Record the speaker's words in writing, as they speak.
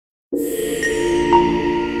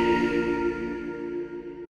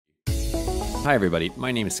Hi everybody,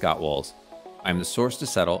 my name is Scott Walls. I'm the Source to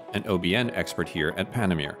Settle and OBN expert here at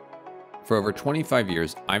Panameer. For over 25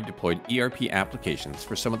 years, I've deployed ERP applications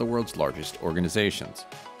for some of the world's largest organizations.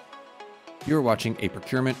 You are watching a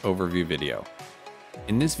Procurement Overview video.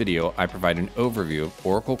 In this video, I provide an overview of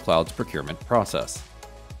Oracle Cloud's procurement process.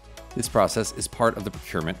 This process is part of the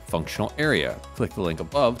Procurement Functional Area. Click the link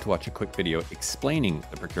above to watch a quick video explaining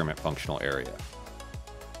the Procurement Functional Area.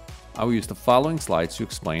 I will use the following slides to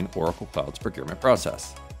explain Oracle Cloud's procurement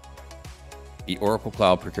process. The Oracle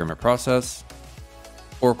Cloud procurement process,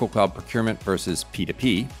 Oracle Cloud procurement versus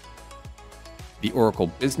P2P, the Oracle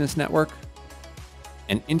Business Network,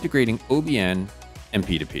 and integrating OBN and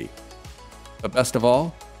P2P. But best of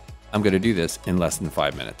all, I'm going to do this in less than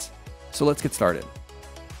 5 minutes. So let's get started.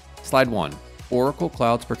 Slide 1, Oracle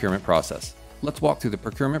Cloud's procurement process. Let's walk through the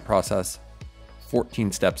procurement process,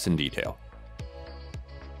 14 steps in detail.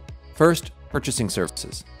 First, purchasing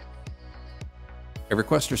services. A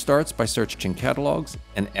requester starts by searching catalogs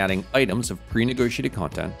and adding items of pre-negotiated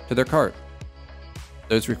content to their cart.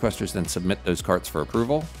 Those requesters then submit those carts for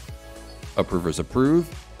approval, approvers approve,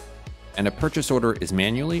 and a purchase order is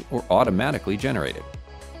manually or automatically generated.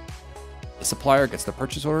 The supplier gets the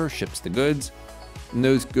purchase order, ships the goods, and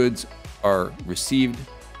those goods are received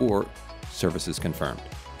or services confirmed.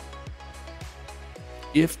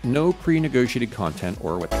 If no pre-negotiated content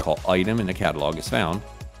or what they call item in a catalog is found,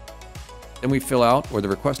 then we fill out or the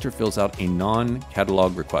requester fills out a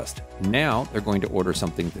non-catalog request. Now they're going to order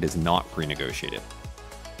something that is not pre-negotiated.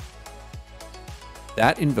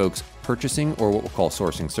 That invokes purchasing or what we'll call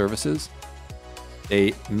sourcing services.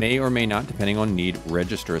 They may or may not, depending on need,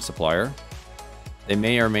 register a supplier. They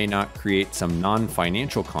may or may not create some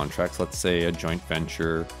non-financial contracts, let's say a joint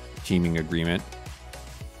venture, teaming agreement.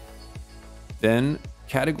 Then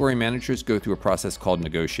category managers go through a process called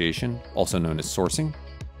negotiation, also known as sourcing.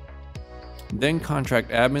 Then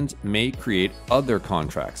contract admins may create other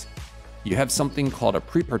contracts. You have something called a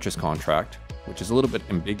pre-purchase contract, which is a little bit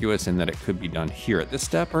ambiguous in that it could be done here at this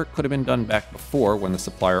step, or it could have been done back before when the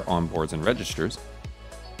supplier onboards and registers.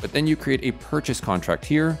 But then you create a purchase contract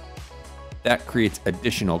here that creates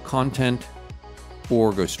additional content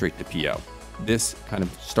or goes straight to PO. This kind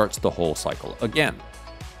of starts the whole cycle again.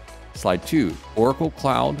 Slide 2, Oracle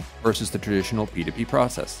Cloud versus the traditional P2P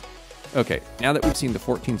process. Okay, now that we've seen the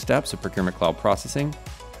 14 steps of Procurement Cloud processing,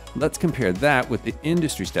 let's compare that with the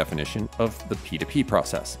industry's definition of the P2P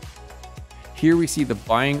process. Here we see the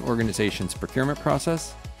buying organization's procurement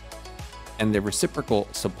process and the reciprocal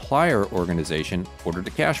supplier organization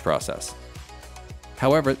order-to-cash process.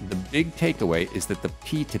 However, the big takeaway is that the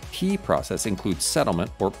P2P process includes settlement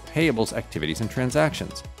or payables activities and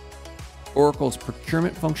transactions. Oracle's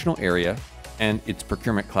Procurement Functional Area and its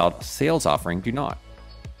Procurement Cloud sales offering do not.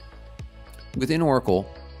 Within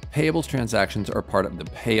Oracle, payables transactions are part of the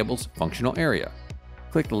Payables Functional Area.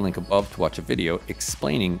 Click the link above to watch a video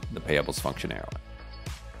explaining the Payables Function Area.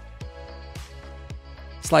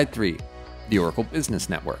 Slide 3, the Oracle Business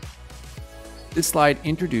Network. This slide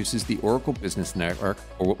introduces the Oracle Business Network,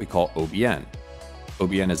 or what we call OBN.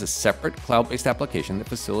 OBN is a separate cloud-based application that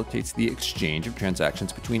facilitates the exchange of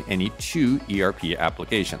transactions between any two ERP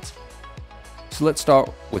applications. So let's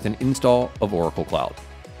start with an install of Oracle Cloud.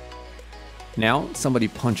 Now somebody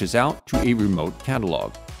punches out to a remote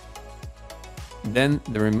catalog. Then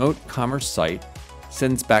the remote commerce site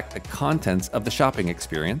sends back the contents of the shopping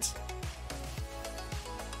experience.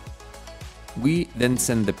 We then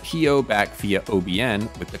send the PO back via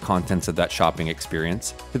OBN with the contents of that shopping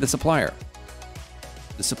experience to the supplier.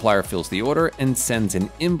 The supplier fills the order and sends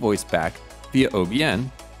an invoice back via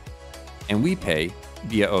OBN, and we pay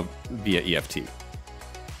via EFT.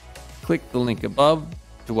 Click the link above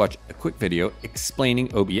to watch a quick video explaining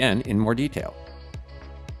OBN in more detail.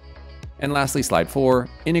 And lastly, slide 4,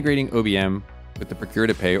 integrating OBN with the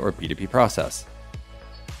procure-to-pay or P2P process.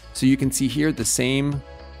 So you can see here the same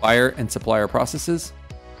buyer and supplier processes,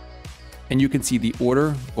 and you can see the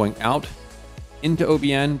order going out into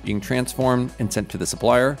OBN, being transformed and sent to the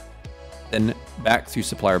supplier, then back through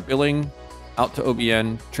supplier billing, out to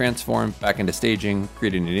OBN, transformed, back into staging,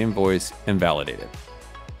 creating an invoice, and validated.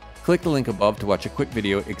 Click the link above to watch a quick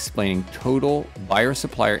video explaining total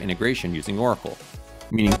buyer-supplier integration using Oracle,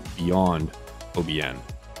 meaning beyond OBN.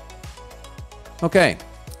 Okay,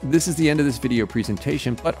 this is the end of this video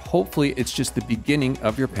presentation, but hopefully it's just the beginning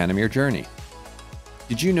of your Panameer journey.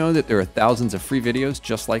 Did you know that there are thousands of free videos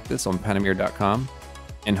just like this on Panameer.com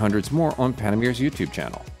and hundreds more on Panameer's YouTube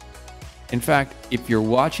channel? In fact, if you're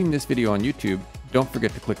watching this video on YouTube, don't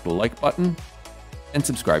forget to click the like button and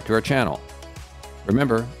subscribe to our channel.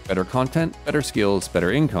 Remember, better content, better skills,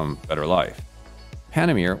 better income, better life.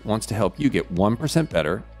 Panameer wants to help you get 1%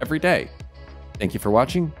 better every day. Thank you for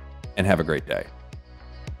watching, and have a great day.